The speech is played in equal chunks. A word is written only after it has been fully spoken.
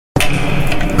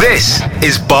This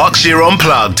is Berkshire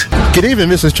Unplugged. Good evening,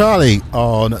 this is Charlie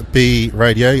on B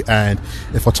Radio, and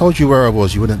if I told you where I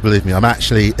was, you wouldn't believe me. I'm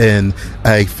actually in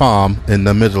a farm in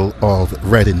the middle of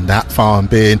Reading, that farm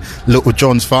being Little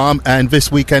John's Farm, and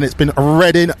this weekend it's been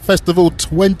Reading Festival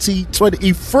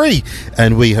 2023,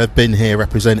 and we have been here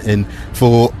representing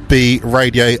for B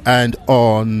Radio, and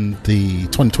on the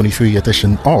 2023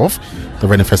 edition of the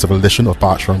Reading Festival edition of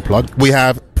Berkshire Unplugged, we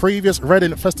have previous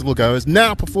Reading Festival goers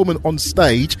now performing on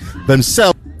stage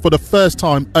themselves for the first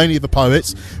time, only the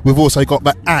poets. We've also got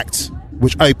the act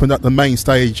which opened up the main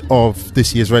stage of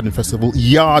this year's Reading Festival,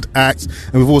 Yard Act,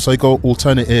 and we've also got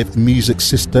alternative music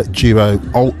sister duo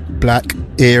Alt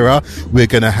Blk Era. We're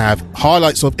going to have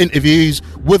highlights of interviews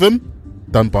with them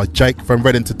done by Jake from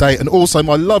Reading Today, and also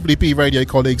my lovely B Radio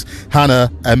colleagues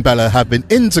Hannah and Bella have been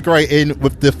integrating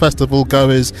with the festival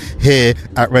goers here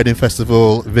at Reading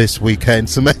Festival this weekend.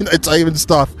 Some entertainment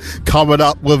stuff coming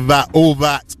up with that, all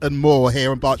that and more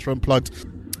here on Berkshire Unplugged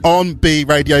on B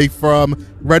Radio from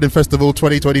Reading Festival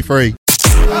 2023.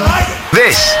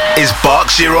 This is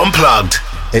Berkshire Unplugged.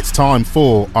 It's time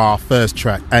for our first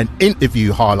track and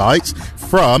interview highlights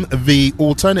from the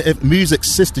alternative music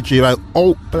sister duo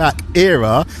Alt Blk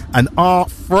Era, and our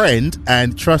friend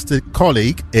and trusted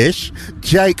colleague-ish,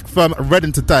 Jake from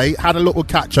Reading Today, had a little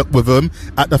catch-up with them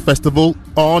at the festival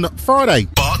on Friday.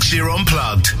 Berkshire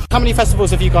Unplugged. How many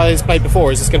festivals have you guys played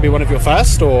before? Is this going to be one of your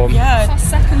first, or...? Yeah. It's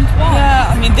our second one.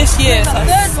 Yeah, I mean, this year... It's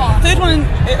our third one.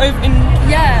 Third one in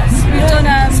Yes, we've done...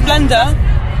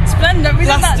 Splendor. We did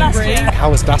that last year. How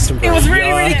was Glastonbury? It was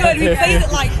really good. We played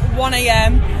at like 1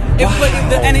 a.m.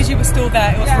 The energy was still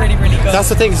there. It was really good. That's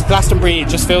the thing, is Glastonbury, it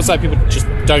just feels like people just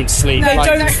don't sleep. No,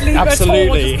 don't sleep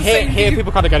absolutely. at all. Here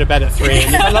people kind of go to bed at 3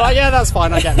 and you're like, yeah, that's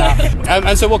fine, I get that.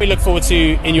 And so what we look forward to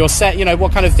in your set, you know,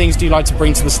 what kind of things do you like to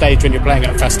bring to the stage when you're playing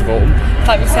at a festival?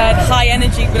 Like we said, high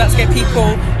energy, but let's get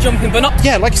people jumping, but not...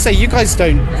 Yeah, like you say, you guys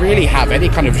don't really have any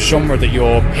kind of genre that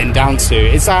you're pinned down to.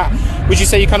 Is that, would you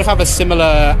say you kind of have a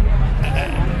similar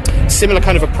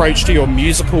kind of approach to your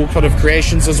musical kind of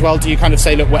creations as well? Do you kind of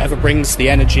say, look, whatever brings the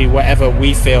energy, whatever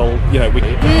we feel, you know, we...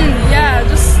 Yeah,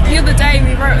 just the other day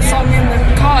we wrote a song in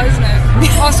the car, isn't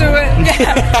it? Also,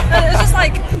 yeah, it's just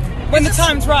like... When the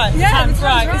time's right. Yeah, the time's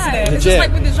right, isn't it? It's just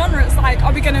like with the genre, it's like,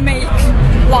 are we going to make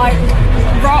like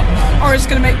rock, or is it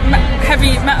going to make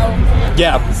heavy metal?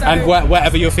 Yeah, so, and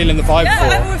whatever you're feeling the vibe for. Yeah,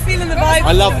 whatever we're feeling the vibe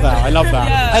I love that.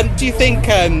 Yeah. And do you think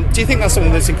that's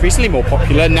something that's increasingly more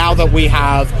popular now that we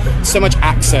have so much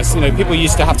access? You know, people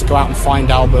used to have to go out and find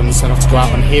albums and have to go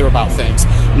out and hear about things.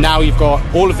 Now you've got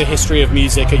all of the history of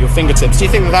music at your fingertips. Do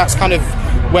you think that that's kind of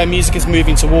where music is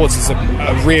moving towards, is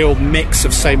a real mix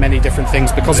of so many different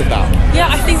things because of that? Yeah,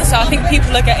 I think so. I think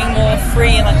people are getting more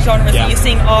free in like genres. Yeah. You're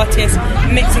seeing artists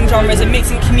mixing genres and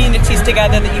mixing communities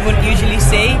together that you wouldn't usually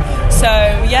see. So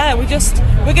yeah, we're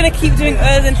going to keep doing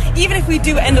us, and even if we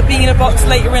do end up being in a box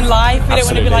later in life, we don't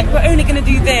want to be like, we're only going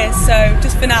to do this. So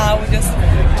just for now, we're just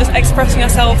expressing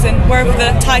ourselves in wherever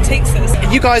the tide takes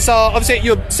us. You guys are obviously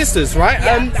your sisters, right?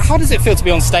 Yeah. How does it feel to be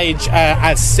on stage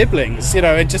as siblings, you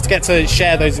know, and just to get to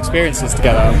share those experiences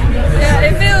together?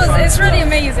 Yeah, it's really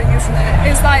amazing, isn't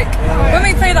it? It's like when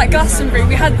we played at Glastonbury,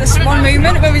 we had this one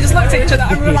moment where we just looked at each other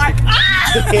and we were like,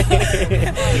 ah!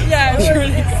 Yeah,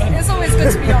 it's always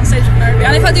good to be on stage with Mary.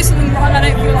 And if I do something wrong, I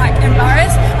don't feel like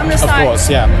embarrassed. I'm just of course,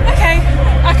 yeah. Okay,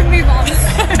 I can move on.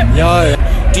 Yeah.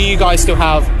 Do you guys still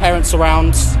have parents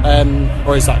around,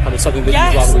 or is that kind of something that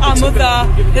yes, you'd rather... our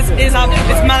mother is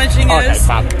managing us.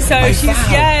 Fab. So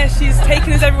she's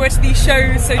taking us everywhere to these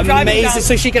shows. So driving down.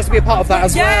 So she gets to be a part of that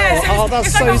as well. So that's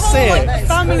it's like so a whole, sick. Like,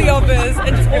 family of us,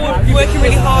 and just all working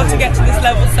really hard to get to this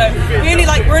level. So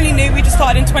we're only new. We just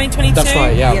started in 2022. That's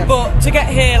right, yeah. But to get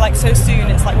here like so soon,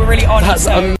 it's like we're really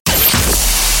honoured.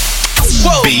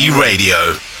 B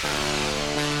Radio.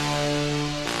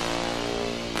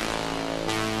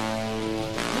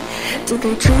 Did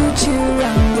they treat you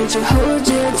wrong? Did you hold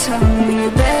your tongue?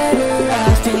 You're better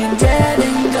off being dead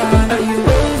and gone. Are you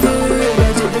over it,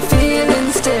 or did the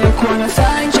feeling stick? Wanna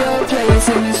find your place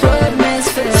in this world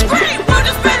misfit? Scream, we'll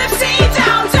just better see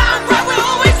down, right, we're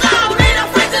always loud. Made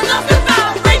our friends and love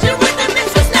about, raging with the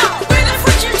misfits now. We're the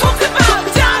friends you talked about,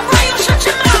 down, right, you'll shut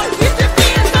your mouth. Used to be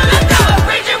in Philadelphia,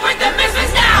 raging with the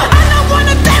misfits now. I know one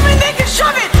of them and they can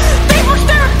shove it. They push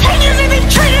their opinions and they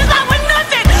treat it like we're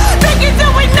nothing. They can do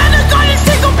it, none of God is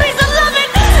single piece of loving.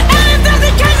 And if there's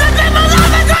a case of them, I love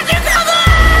it, got you covered.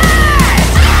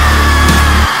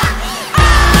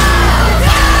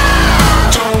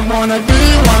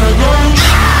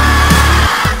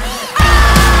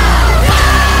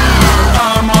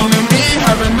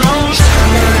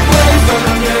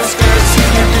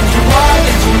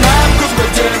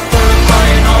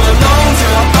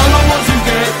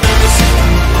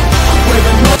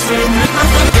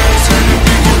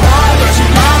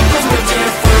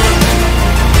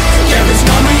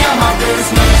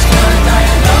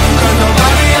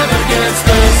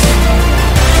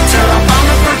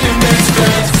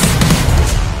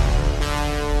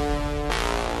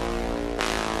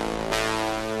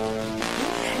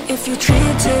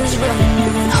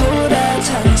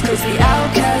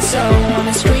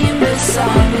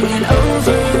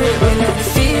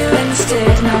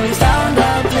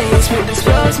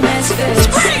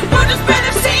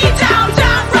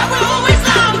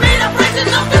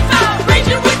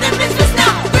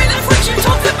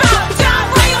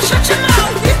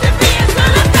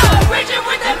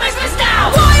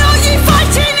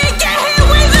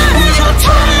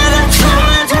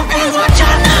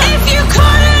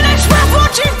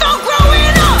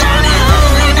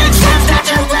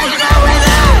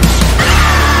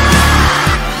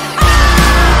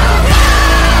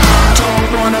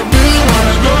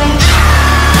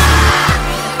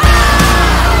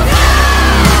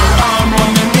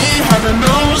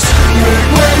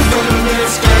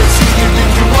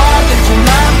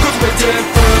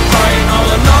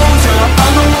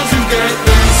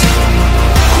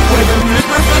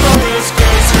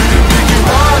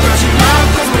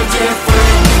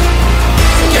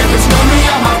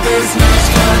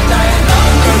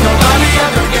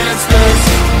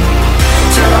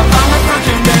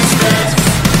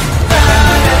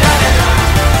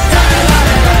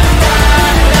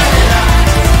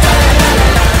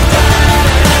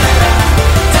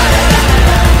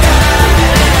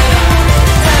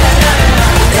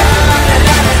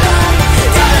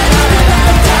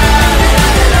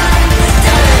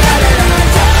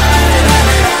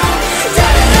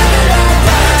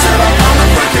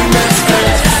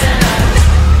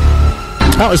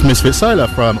 That was Misfit Solar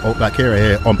from Alt Blk Era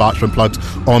here on Berkshire Unplugged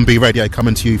on B Radio,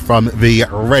 coming to you from the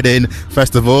Reading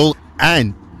Festival.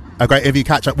 And a great interview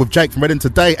catch up with Jake from Reading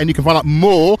today, and you can find out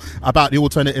more about the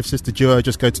alternative sister duo.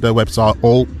 Just go to their website,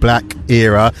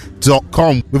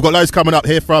 altblkera.com. We've got loads coming up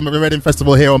here from the Reading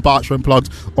Festival here on Berkshire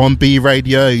Unplugged on B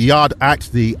Radio. Yard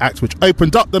Act, the act which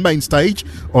opened up the main stage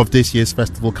of this year's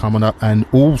festival, coming up, and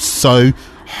also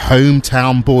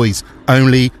Hometown Boys,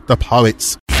 Only the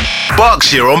Poets.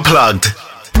 Berkshire Unplugged.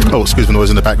 Oh, excuse me, noise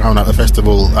in the background at the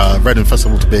festival, Reading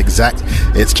Festival to be exact.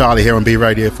 It's Charlie here on B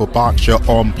Radio for Berkshire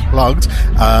Unplugged.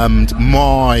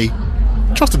 My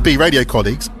trusted B Radio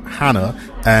colleagues, Hannah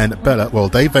and Bella, well,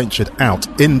 they ventured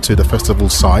out into the festival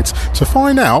sites to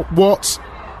find out what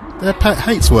their pet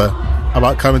hates were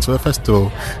about coming to a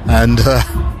festival. And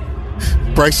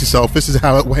brace yourself, this is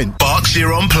how it went.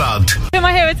 Berkshire Unplugged. Who am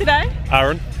I here with today?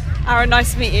 Aaron. Aaron,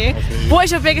 nice to meet you. What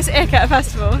is your biggest ick at a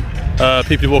festival?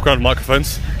 People who walk around with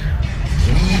microphones.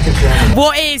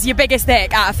 What is your biggest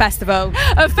ick at a festival?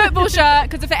 A football shirt,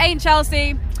 because if it ain't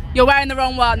Chelsea, you're wearing the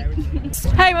wrong one.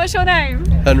 Hey, what's your name?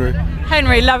 Henry.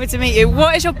 Henry, lovely to meet you.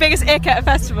 What is your biggest ick at a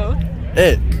festival?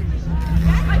 Ick?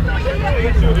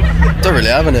 Don't really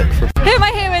have an ick. Who am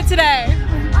I here with today?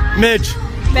 Midge.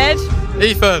 Midge?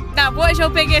 Ethan. Now, what is your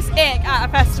biggest ick at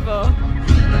a festival?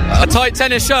 A tight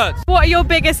tennis shirt. What are your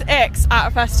biggest icks at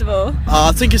a festival?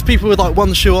 I think it's people with like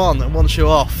one shoe on and one shoe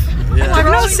off. Yeah. I've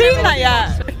not seen that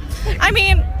yet. I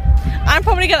mean, I'm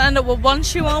probably going to end up with one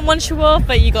shoe on, one shoe off,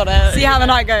 but you got to see how the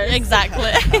night goes.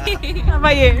 Exactly. How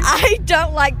about you? I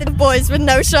don't like the boys with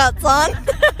no shirts on.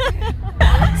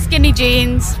 Skinny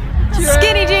jeans.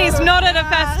 Skinny jeans, not at a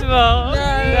festival. No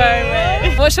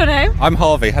way. What's your name? I'm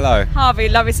Harvey, hello. Harvey,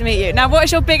 lovely to meet you. Now, what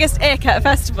is your biggest ick at a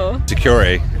festival?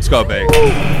 Security, it's got to be.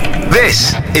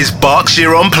 This is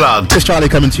Berkshire Unplugged. It's Charlie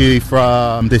coming to you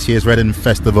from this year's Reading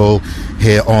Festival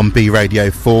here on B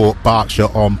Radio for Berkshire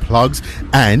Unplugged.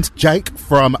 And Jake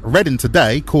from Reading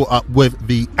today caught up with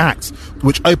the act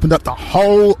which opened up the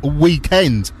whole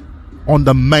weekend on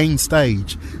the main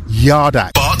stage, Yard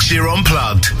Act. Berkshire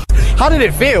Unplugged. How did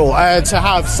it feel to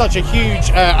have such a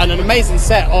huge and an amazing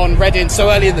set on Reading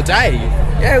so early in the day?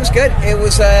 Yeah, it was good. It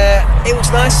was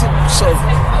nice to sort of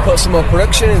put some more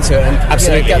production into it and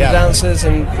Absolutely, get the dancers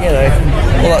and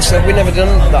all that stuff. We've never done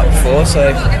that before, so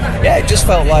yeah, it just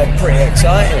felt like pretty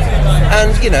exciting.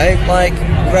 And like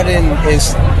Reading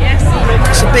it's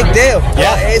a big deal.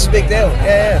 Yeah, it is a big deal.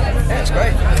 Yeah, it's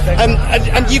great.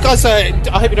 And you guys are,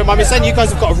 I hope you don't mind me saying, you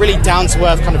guys have got a really down to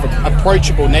earth kind of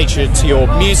approachable nature to your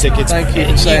music. Thank you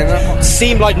for saying that.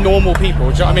 Seem like normal people.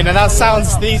 Do you know what I mean? And that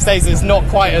sounds these days is not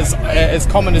quite as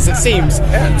common as it seems.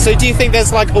 Yeah. So do you think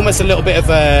there's like almost a little bit of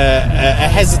a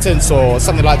hesitance or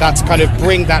something like that to kind of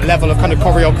bring that level of kind of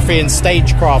choreography and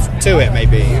stagecraft to it,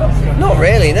 maybe? Not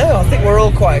really, no. I think we're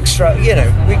all quite extra. We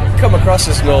come across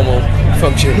as normal,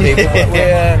 functioning people. But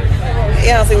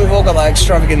I think we've all got that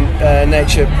extravagant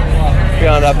nature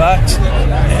behind our backs.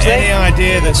 Any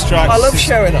idea that strikes... I love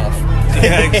showing off.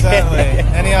 Yeah, exactly.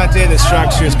 Any idea that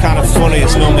strikes you as kind of funny,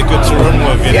 it's normally good to run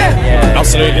with, you know? Yeah,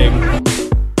 absolutely.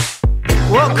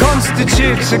 What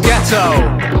constitutes a ghetto?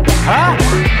 Huh?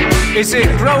 Is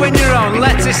it growing your own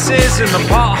lettuces in the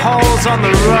potholes on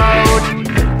the road?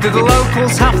 Do the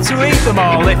locals have to eat them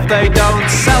all if they don't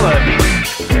sell them?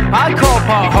 I call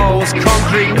potholes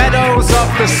concrete meadows of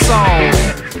the soul.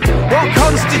 What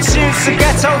constitutes a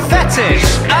ghetto fetish?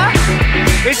 Huh?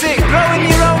 Is it growing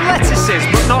your own lettuces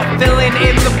but not filling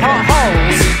in the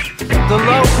potholes? The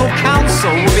local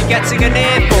council will be getting an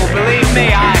earful, believe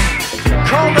me, I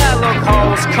call their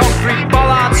loopholes concrete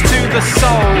bollards to the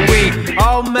soul. We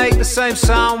all make the same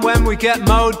sound when we get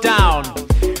mowed down.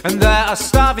 And there are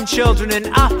starving children in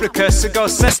Africa, so go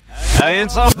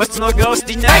science off, but no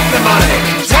ghosty. Take the money,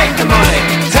 take the money,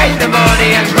 take the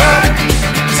money and run.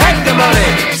 Take the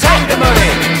money, take the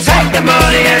money, take the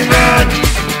money and run.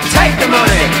 Take the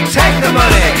money, take the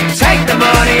money, take the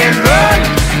money and run.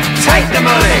 Take the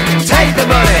money, take the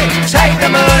money, take the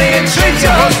money and treat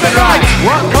your husband right.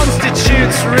 What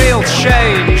constitutes real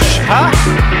change, huh?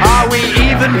 Are we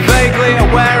even vaguely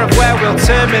aware of where we'll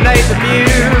terminate the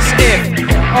muse? If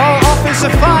all offers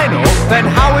are final, then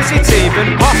how is it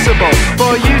even possible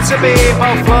for you to be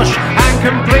both flush and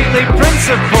completely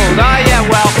principled?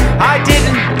 I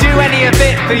didn't do any of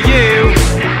it for you.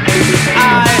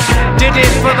 I did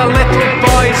it for the little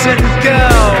boys and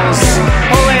girls,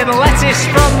 pulling lettuce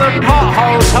from the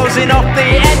potholes, hosing off the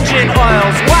engine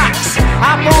oils, wax,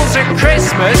 apples at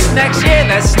Christmas, next year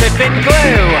they're sniffing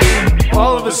glue.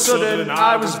 All of a sudden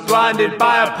I was blinded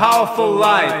by a powerful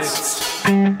light.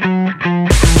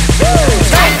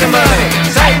 Take the money,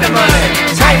 take the money,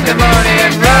 take the money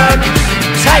and run.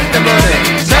 take the money,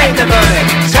 take the money,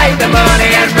 take the money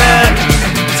and run.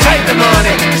 Take the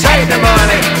money, take the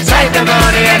money, take the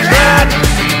money and run.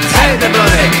 Take the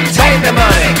money, take the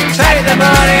money, take the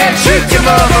money and shoot your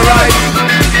mama right.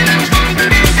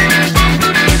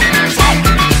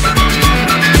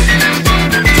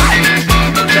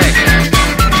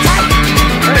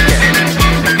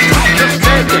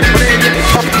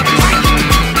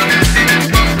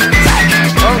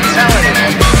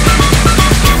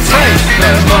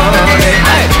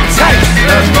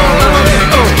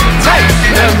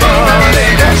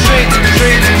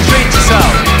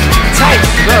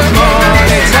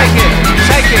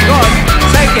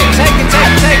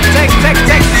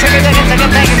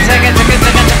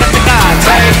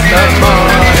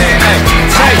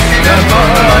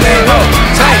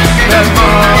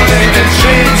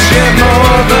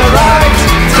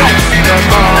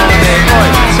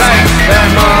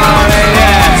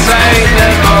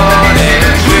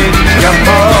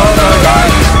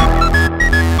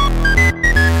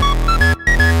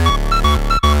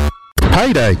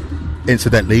 Payday,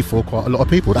 incidentally, for quite a lot of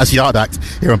people. That's Yard Act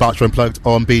here on Berkshire Unplugged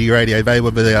on BD Radio. They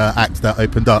were the act that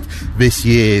opened up this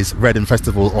year's Reading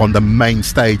Festival on the main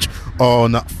stage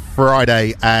on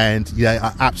Friday, and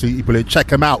yeah, absolutely brilliant. Check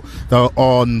them out though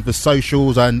on the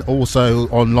socials and also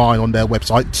online on their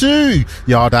website too,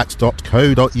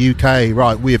 yardact.co.uk.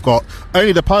 Right, we've got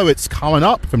Only the Poets coming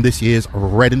up from this year's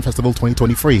Reading Festival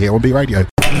 2023 here on B Radio.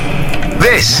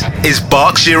 This is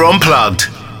Berkshire Unplugged.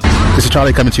 This is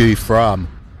Charlie coming to you from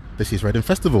this year's Reading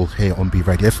Festival here on B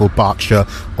Radio for Berkshire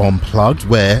Unplugged,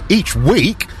 where each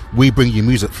week we bring you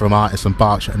music from artists from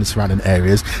Berkshire and the surrounding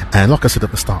areas. And like I said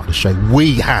at the start of the show,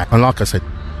 we have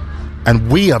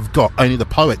got Only the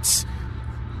Poets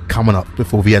coming up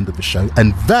before the end of the show,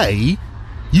 and they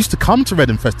used to come to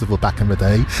Reading Festival back in the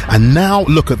day, and now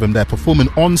look at them, they're performing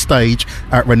on stage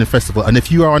at Reading Festival. And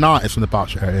if you are an artist from the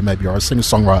Berkshire area, maybe you're a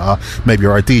singer-songwriter, maybe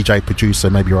you're a DJ producer,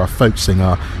 maybe you're a folk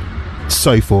singer,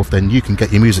 so forth, then you can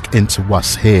get your music into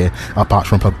us here at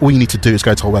Berkshire Unplugged. All you need to do is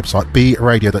go to our website,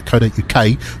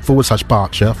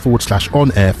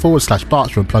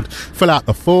 bradio.co.uk/Berkshire/on-air/Berkshire Unplugged, fill out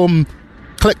the form,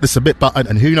 click the submit button,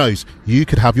 and who knows, you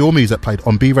could have your music played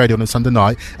on B Radio on a Sunday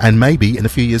night, and maybe in a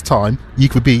few years' time you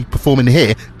could be performing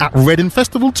here at Reading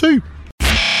Festival too.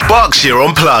 Berkshire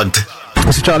Unplugged.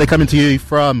 This is Charlie coming to you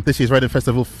from this year's Reading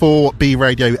Festival for B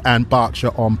Radio and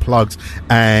Berkshire Unplugged,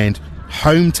 and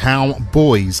Hometown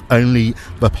Boys, Only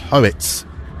the Poets.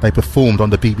 They performed on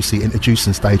the BBC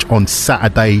Introducing stage on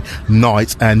Saturday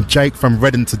night, and Jake from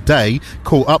Reading Today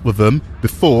caught up with them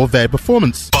before their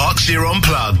performance. Berkshire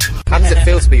Unplugged. How does it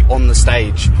feel to be on the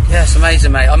stage? Yeah, it's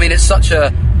amazing, mate. I mean, it's such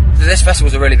a... This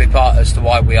festival's a really big part as to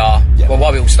why we are... Well,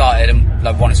 why we all started and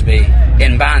wanted to be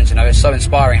in bands, you know. It's so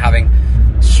inspiring having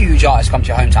huge artists come to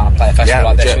your hometown and play a festival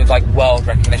like this with, like, world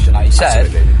recognition, like you said.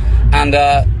 Absolutely. And,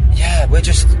 yeah, we're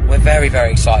very,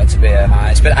 very excited to be here,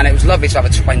 man. And it was lovely to have a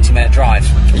 20-minute drive.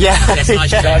 Yeah. It's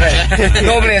nice, you know what I mean?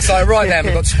 Normally it's like right there,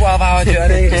 we've got a 12-hour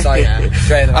journey. It's like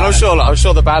straight in the and I'm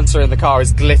sure the banter in the car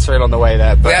is glittering on the way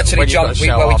there. But we actually jumped.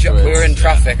 We were in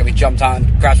traffic and we jumped out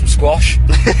and grabbed some squash.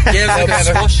 Yeah, we got a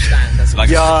squash stand. That's like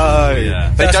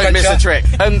they don't miss a trick.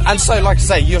 And so, like I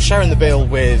say, you're sharing the bill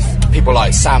with people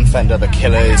like Sam Fender, The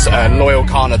Killers, Loyal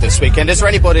Kana this weekend. Is there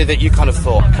anybody that you kind of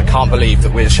thought, I can't believe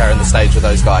that we're sharing the stage with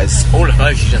those guys? All of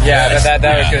those,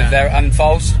 they're good. They're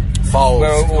Foals. Foals.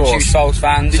 We're all huge Foals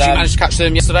fans. Did you manage to catch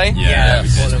them yesterday? Yeah, we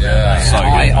did. So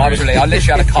I literally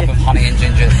had a cup of honey and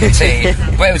ginger tea,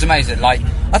 but it was amazing. Like,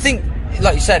 I think,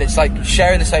 like you said, it's like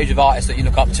sharing the stage with artists that you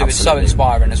look up to. Absolutely. Is so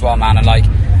inspiring as well, man. And like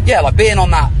being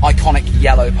on that iconic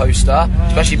yellow poster,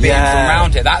 especially being from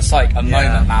around here, that's like a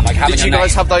moment, man. Like, having did you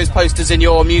guys have those posters in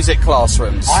your music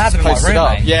classrooms? I had them in my room,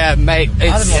 mate. Yeah, mate. I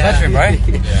had them in my bedroom, bro.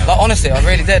 Like, honestly, I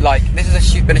really did. Like, this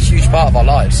has been a huge part of our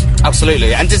lives.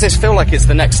 Absolutely. And does this feel like it's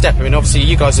the next step? I mean, obviously,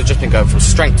 you guys have just been going from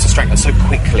strength to strength and so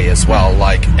quickly as well.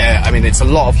 Like, I mean, it's a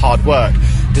lot of hard work.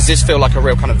 Does this feel like a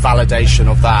real kind of validation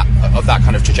of that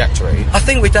kind of trajectory? I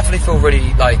think we definitely feel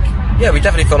really like, we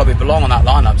definitely feel like we belong on that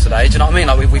lineup today. Do you know what I mean?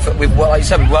 Like we've like you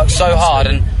said, we worked so hard,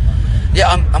 and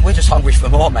and we're just hungry for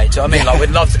more, mate. Do you know what I mean? Like,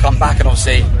 we'd love to come back and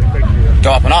obviously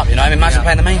go up and up. You know, I mean, imagine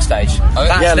playing the main stage.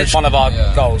 That's one of our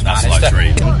goals, man.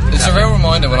 It's a real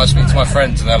reminder when I speak to my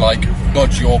friends and they're like,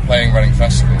 God, you're playing Reading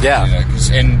Festival. Yeah.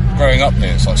 Because in growing up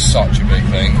here, it's like such a big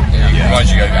thing. It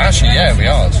reminds you, actually, we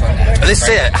are. It's like, this is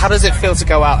it. How does it feel to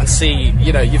go out and see,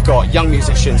 you've got young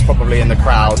musicians probably in the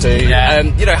crowd.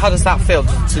 How does that feel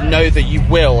to know that you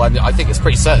will, and I think it's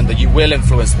pretty certain that you will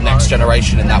influence the next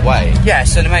generation in that way? Yeah,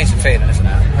 it's an amazing feeling, isn't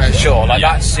it? For sure. Like,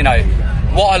 that's,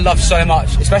 what I love so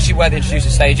much, especially where the introducer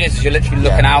stage is you're literally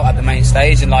looking out at the main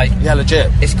stage and like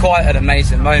legit. It's quite an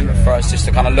amazing moment for us just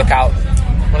to kind of look out.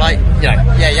 Well, like,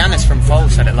 Yannis from Foal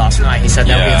said it last night. He said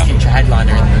there'll be a future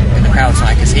headliner in the crowd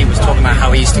tonight because he was talking about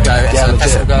how he used to go as a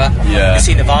festival goer to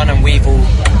see Nirvana, and we've all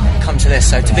come to this.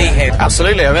 So to be here,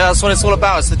 absolutely. I mean, that's what it's all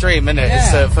about. It's the dream, isn't it?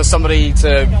 Yeah. It's for somebody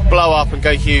to blow up and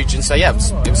go huge and say, it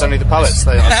was only the Poets.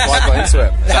 That's why I got into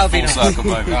it. That'll be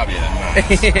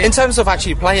nice. In terms of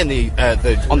actually playing the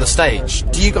on the stage,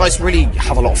 do you guys really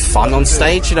have a lot of fun on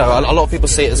stage? You know, a lot of people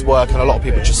see it as work, and a lot of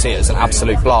people just see it as an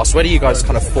absolute blast. Where do you guys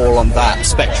kind of fall on that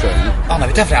spectrum? Oh no,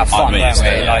 we definitely have fun, don't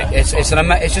we? Like,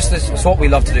 it's what we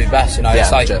love to do best. You know,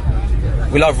 it's like.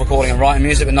 We love recording and writing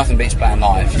music, but nothing beats playing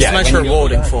live. It's the most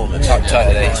rewarding form.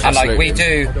 Totally. And like we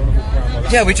do,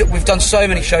 we've done so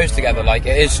many shows together. Like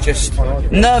it is just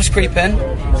nerves creeping.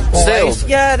 Still,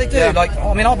 yeah, they do. Yeah. Like,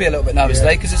 I mean, I'll be a little bit nervous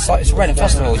today because it's Reading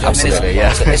Festival. Absolutely,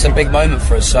 it's a big moment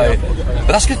for us. So, but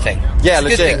that's a good thing. Yeah, it's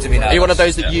legit. A good thing to be nervous. Are you one of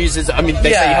those that uses? I mean,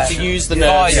 they say you have to use the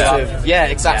nerves.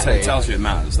 Exactly. It tells you it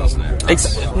matters, doesn't it?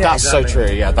 That's so true.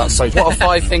 Yeah, that's so true. What are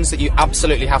 5 things that you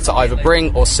absolutely have to either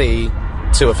bring or see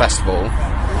to a festival?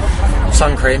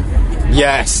 Sun cream.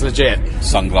 Yes, legit.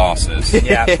 Sunglasses.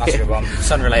 Yeah, that's a good one.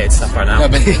 Sun-related stuff right now. No,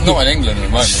 but not in England at the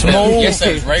moment.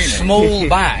 Yesterday it was raining. Small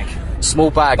bag.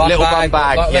 Small bag, little bun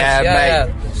bag, like mate. Yeah.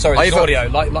 Sorry, audio.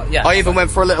 I even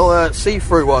went for a little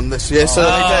see-through one this year, so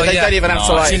they don't even have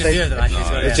to like.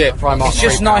 Legit, Primark. It's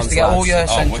just nice to get all your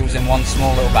essentials in one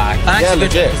small little bag.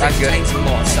 Legit. That contains a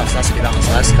lot of stuff, so that's a good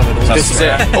answer. That's covered all. This is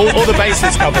it. All the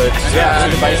bases covered. Yeah, all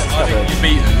the bases covered. Your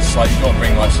beaters, like you've got to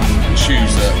bring like some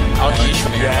shoes that.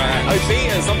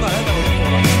 Beaters. I've not heard that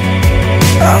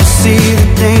I before. see the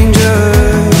danger.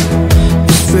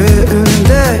 It's written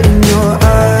there in your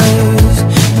eyes.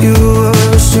 You were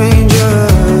a stranger,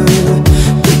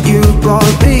 but you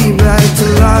brought me back to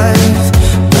life.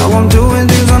 Now I'm doing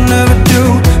things I never do.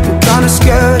 I'm kinda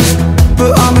scared,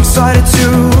 but I'm excited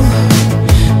too.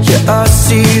 Yeah, I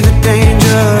see the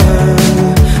danger,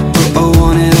 but I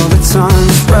want it all the time.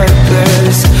 It's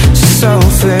reckless, so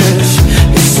selfish.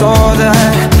 It's all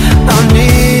that I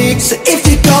need. So if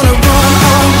you're gonna run,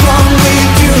 I'll run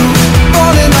with you.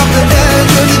 Falling off the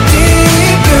edge of the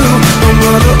deep blue. My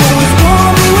mother always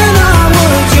warned me when I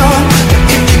was young.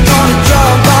 If you're gonna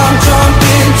jump, I'm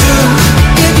jumping too.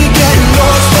 If you're getting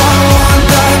lost, I want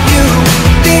that view.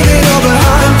 Leave it all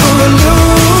behind for a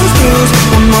lose-lose.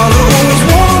 My mother always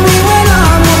warned me when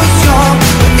I was young.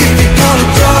 If you're gonna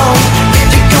jump,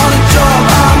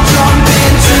 I'm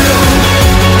jumping too.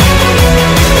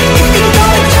 If you're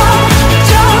gonna jump,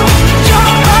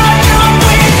 I'll jump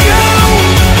with you.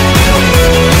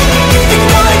 If you're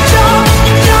gonna jump,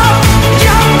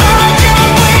 I'll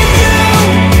jump with you.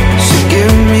 So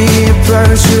give me a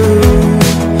parachute,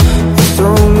 or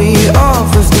throw me off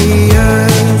of the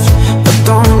edge. I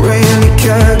don't really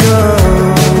care,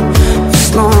 girl, as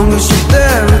long as you're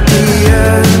there at the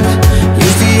end.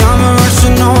 Usually I'm a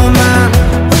rational man,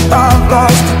 but I've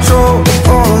lost control of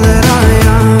all that I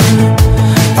am.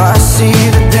 I see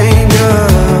the danger,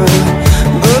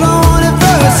 but I want it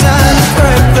first, and it's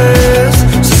reckless,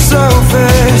 so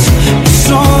selfish. It's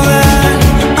all that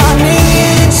I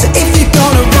need. So if you're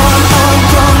gonna run, I'll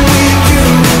run with you.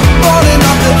 Falling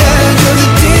off the edge of the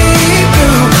deep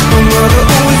blue. My mother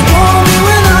always warned me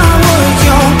when I was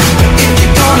young. But if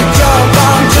you're gonna jump,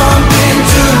 I'm jumping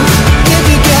too. If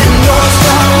you're getting lost,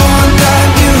 I want that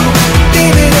view.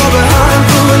 Leave it all behind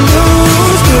for a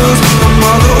lose-lose. My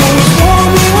mother always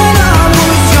warned me when I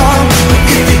was young. But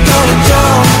if you're gonna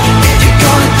jump,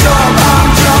 I'm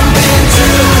jumping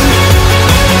too.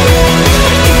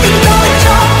 If you're gonna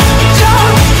jump,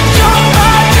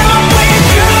 I'll jump with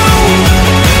you.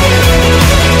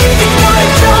 If you're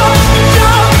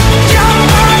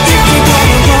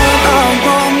gonna jump, I'll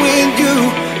run with you.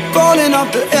 Falling off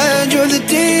the edge of the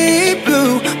deep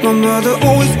blue. My mother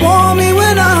always warned me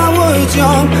when I was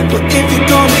young. But if you're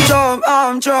gonna jump,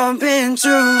 I'm jumping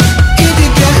too. If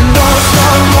you're getting lost,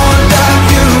 I want that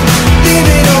view. Leave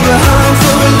it all behind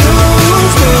for a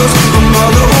lose-lose. My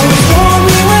mother always warned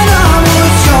me when I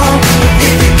was young. But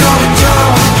if you're gonna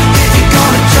jump,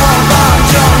 I'm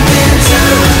jumping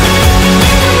too.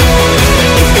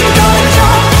 If you're gonna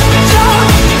jump,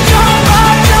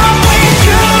 I'll jump with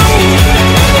you.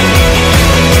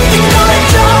 If you're gonna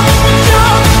jump,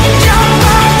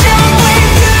 I'll jump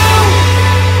with you.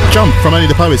 Jump from Only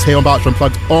the Poets here on Berkshire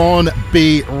Unplugged on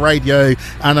B Radio,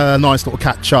 and a nice little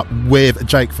catch up with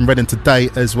Jake from Reading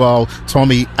today as well.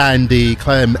 Tommy, Andy,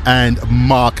 Clem and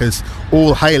Marcus,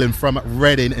 all hailing from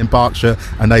Reading in Berkshire,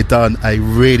 and they done a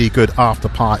really good after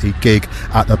party gig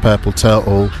at the Purple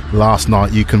Turtle last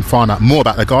night. You can find out more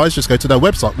about the guys, just go to their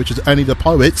website, which is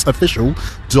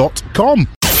onlythepoetsofficial.com.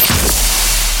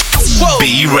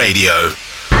 B Radio.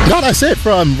 Now that's it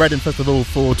from Reading Festival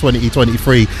for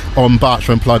 2023 on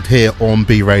Berkshire Unplugged here on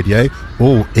B Radio.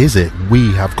 Or is it?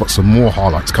 We have got some more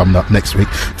highlights coming up next week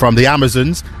from the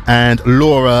Amazons and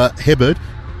Laura Hibbard.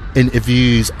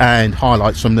 Interviews and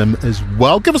highlights from them as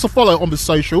well. Give us a follow on the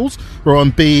socials. We're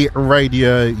on B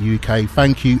Radio UK.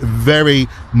 Thank you very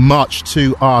much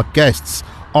to our guests,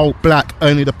 Alt Blk,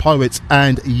 Only the Poets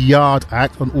and Yard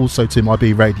Act, and also to my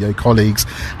B Radio colleagues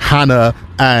Hannah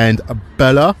and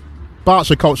Bella.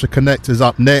 Berkshire Culture Connect is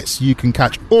up next. You can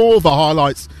catch all the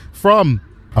highlights from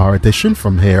our edition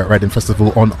from here at Reading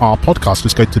Festival on our podcast.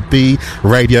 Just go to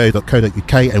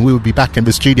bradio.co.uk and we will be back in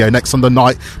the studio next Sunday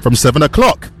night from 7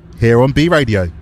 o'clock here on B Radio.